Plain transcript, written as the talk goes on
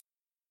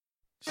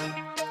Hey.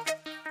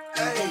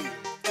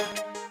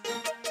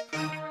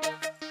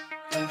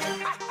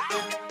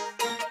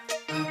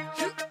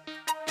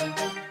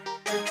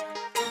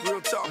 Real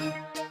talk.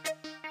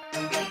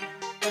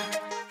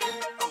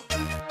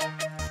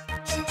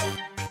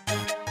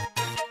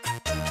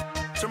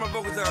 Turn my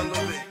vocals down a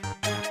little bit.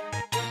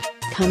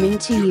 Coming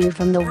to you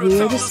from the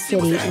weirdest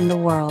city in the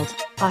world,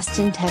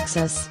 Austin,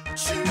 Texas.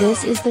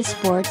 This is the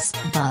Sports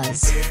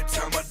Buzz.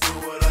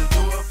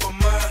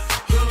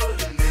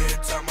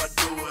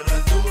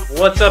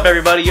 What's up,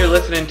 everybody? You're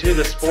listening to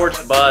the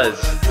Sports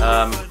Buzz.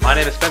 My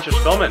name is Spencer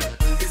Spillman,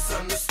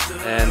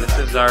 and this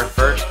is our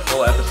first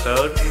full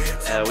episode.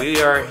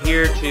 We are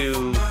here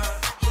to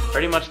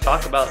pretty much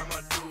talk about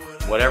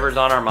whatever's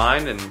on our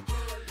mind, and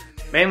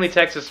mainly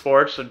Texas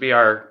sports would be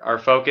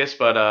our focus,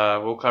 but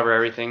we'll cover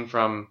everything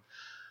from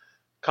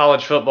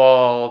college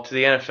football to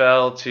the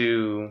NFL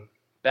to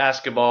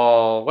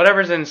basketball.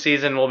 Whatever's in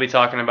season, we'll be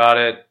talking about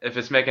it. If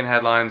it's making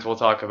headlines, we'll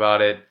talk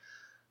about it.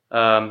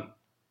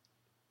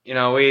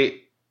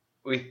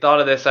 We thought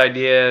of this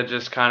idea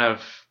just kind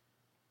of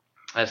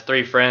as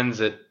three friends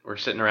that were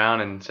sitting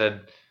around and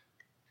said,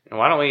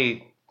 why don't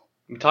we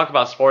talk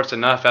about sports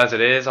enough as it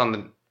is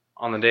on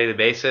the daily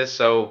basis?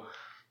 So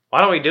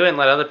why don't we do it and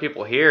let other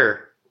people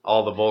hear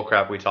all the bull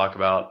crap we talk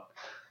about?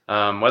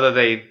 Whether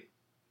they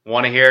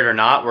want to hear it or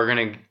not, we're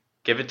going to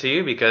give it to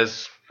you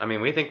because,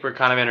 we think we're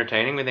kind of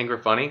entertaining. We think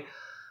we're funny.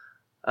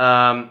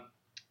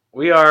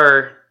 We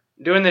are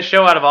doing this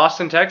show out of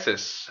Austin,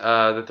 Texas.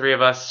 The three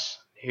of us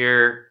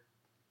here,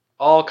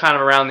 all kind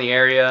of around the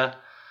area.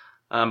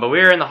 But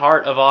we're in the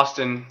heart of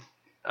Austin,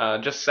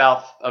 just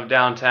south of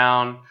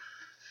downtown.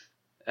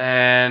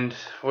 And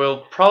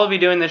we'll probably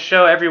be doing this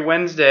show every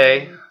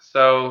Wednesday.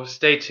 So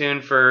stay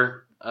tuned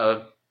for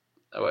an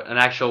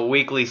actual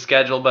weekly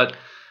schedule. But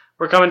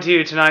we're coming to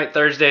you tonight,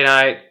 Thursday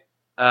night.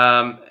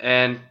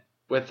 And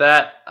with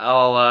that,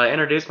 I'll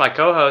introduce my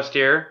co-host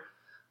here.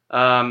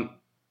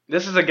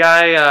 This is a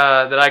guy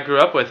that I grew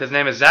up with. His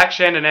name is Zach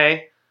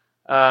Chandonnet.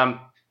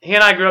 He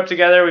and I grew up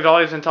together. We've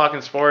always been talking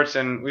sports,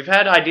 and we've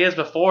had ideas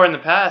before in the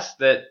past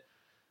that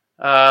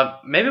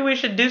maybe we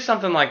should do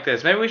something like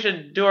this. Maybe we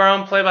should do our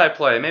own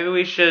play-by-play. Maybe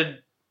we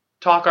should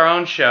talk our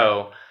own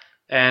show.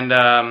 And,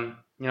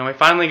 we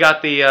finally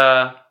got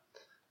the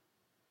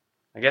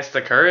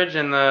courage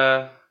and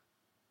the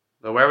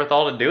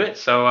wherewithal to do it.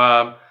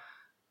 So,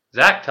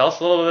 Zach, tell us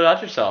a little bit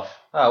about yourself.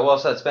 Well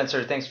said,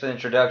 Spencer. Thanks for the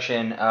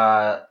introduction.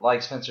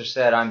 Like Spencer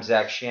said, I'm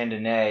Zach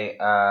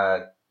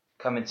Chandonnet,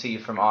 coming to you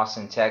from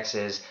Austin,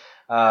 Texas.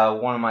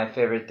 One of my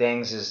favorite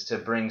things is to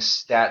bring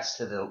stats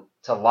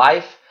to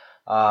life,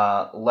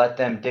 let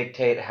them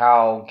dictate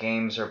how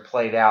games are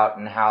played out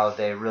and how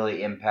they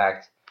really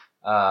impact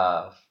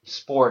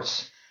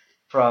sports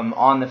from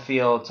on the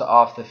field to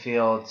off the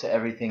field to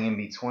everything in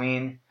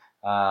between.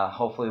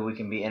 Hopefully we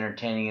can be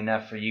entertaining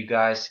enough for you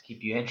guys to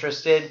keep you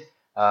interested.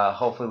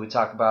 Hopefully we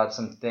talk about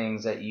some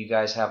things that you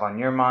guys have on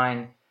your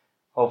mind.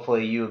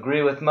 Hopefully you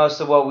agree with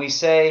most of what we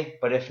say,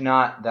 but if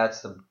not,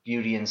 that's the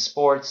beauty in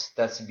sports.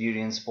 That's the beauty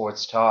in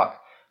sports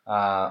talk.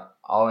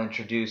 I'll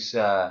introduce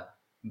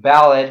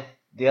Ballad,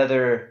 the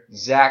other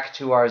Zach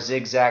to our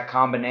zigzag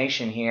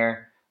combination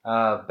here.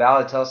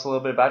 Ballad, tell us a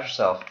little bit about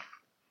yourself.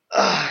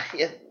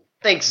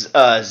 Thanks,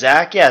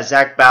 Zach. Yeah,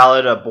 Zach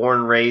Ballad, born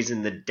and raised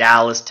in the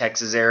Dallas,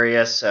 Texas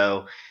area,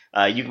 so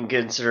you can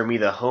consider me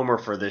the homer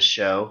for this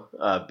show.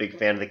 Big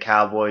fan of the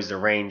Cowboys, the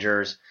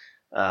Rangers,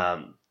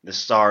 the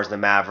Stars, the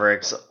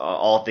Mavericks,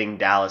 all things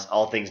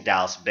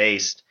Dallas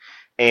based.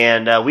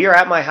 And we are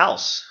at my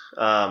house.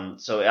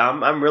 So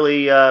I'm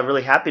really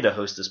happy to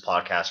host this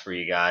podcast for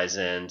you guys.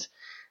 And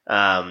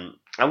I'm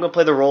going to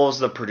play the role as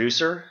the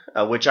producer,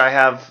 which I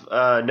have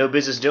no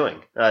business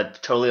doing.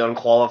 Totally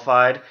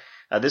unqualified.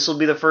 This will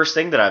be the first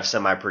thing that I've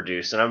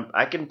semi-produced. And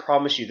I can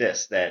promise you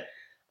this, that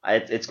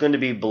it's going to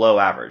be below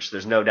average.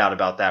 There's no doubt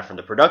about that from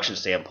the production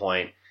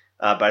standpoint.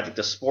 But I think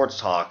the sports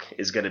talk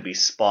is going to be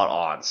spot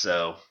on.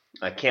 So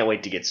I can't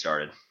wait to get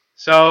started.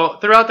 So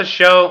throughout the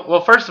show, well,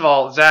 first of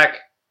all, Zach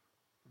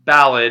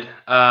Ballad,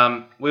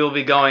 we will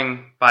be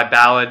going by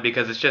Ballad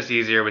because it's just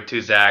easier with two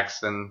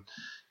Zachs, and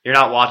you're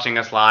not watching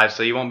us live,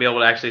 so you won't be able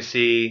to actually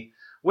see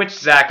which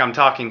Zach I'm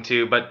talking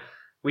to. But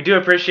we do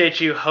appreciate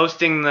you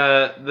hosting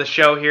the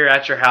show here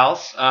at your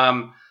house.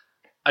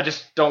 I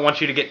just don't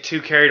want you to get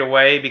too carried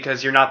away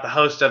because you're not the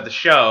host of the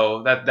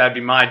show. That'd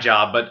be my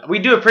job. But we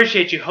do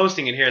appreciate you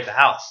hosting it here at the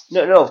house.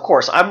 No, of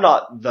course. I'm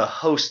not the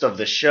host of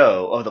the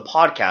show, of the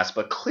podcast,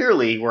 but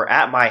clearly we're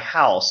at my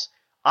house.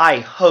 I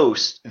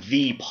host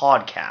the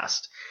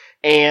podcast.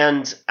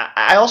 And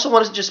I also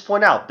want to just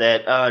point out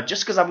that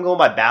just because I'm going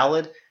by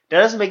Ballad,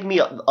 that doesn't make me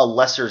a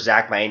lesser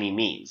Zach by any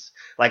means.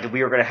 Like if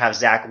we were going to have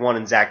Zach 1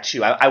 and Zach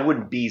 2, I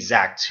wouldn't be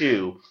Zach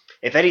 2.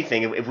 If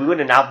anything, if we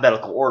went in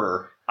alphabetical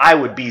order, I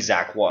would be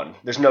Zach 1.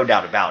 There's no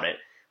doubt about it.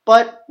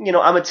 But,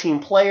 I'm a team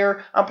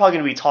player. I'm probably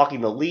going to be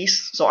talking the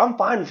least, so I'm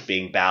fine with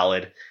being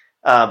Ballad.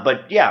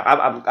 But yeah,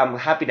 I'm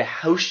happy to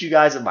host you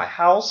guys at my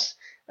house,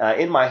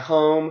 in my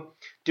home,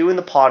 doing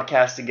the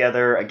podcast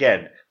together.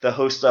 Again, the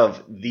host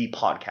of the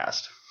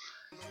podcast.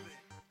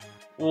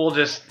 we'll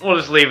just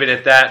leave it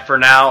at that for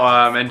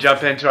now, and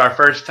jump into our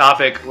first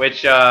topic,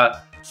 which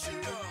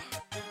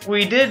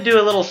we did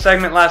do a little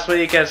segment last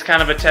week as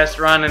kind of a test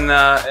run, and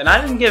I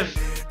didn't give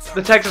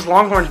the Texas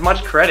Longhorns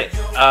much credit.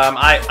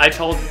 I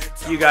told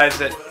you guys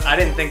that I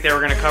didn't think they were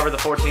going to cover the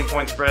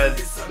 14-point spread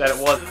that it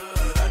was.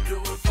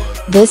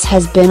 This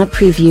has been a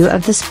preview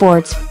of the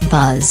Sports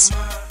Buzz.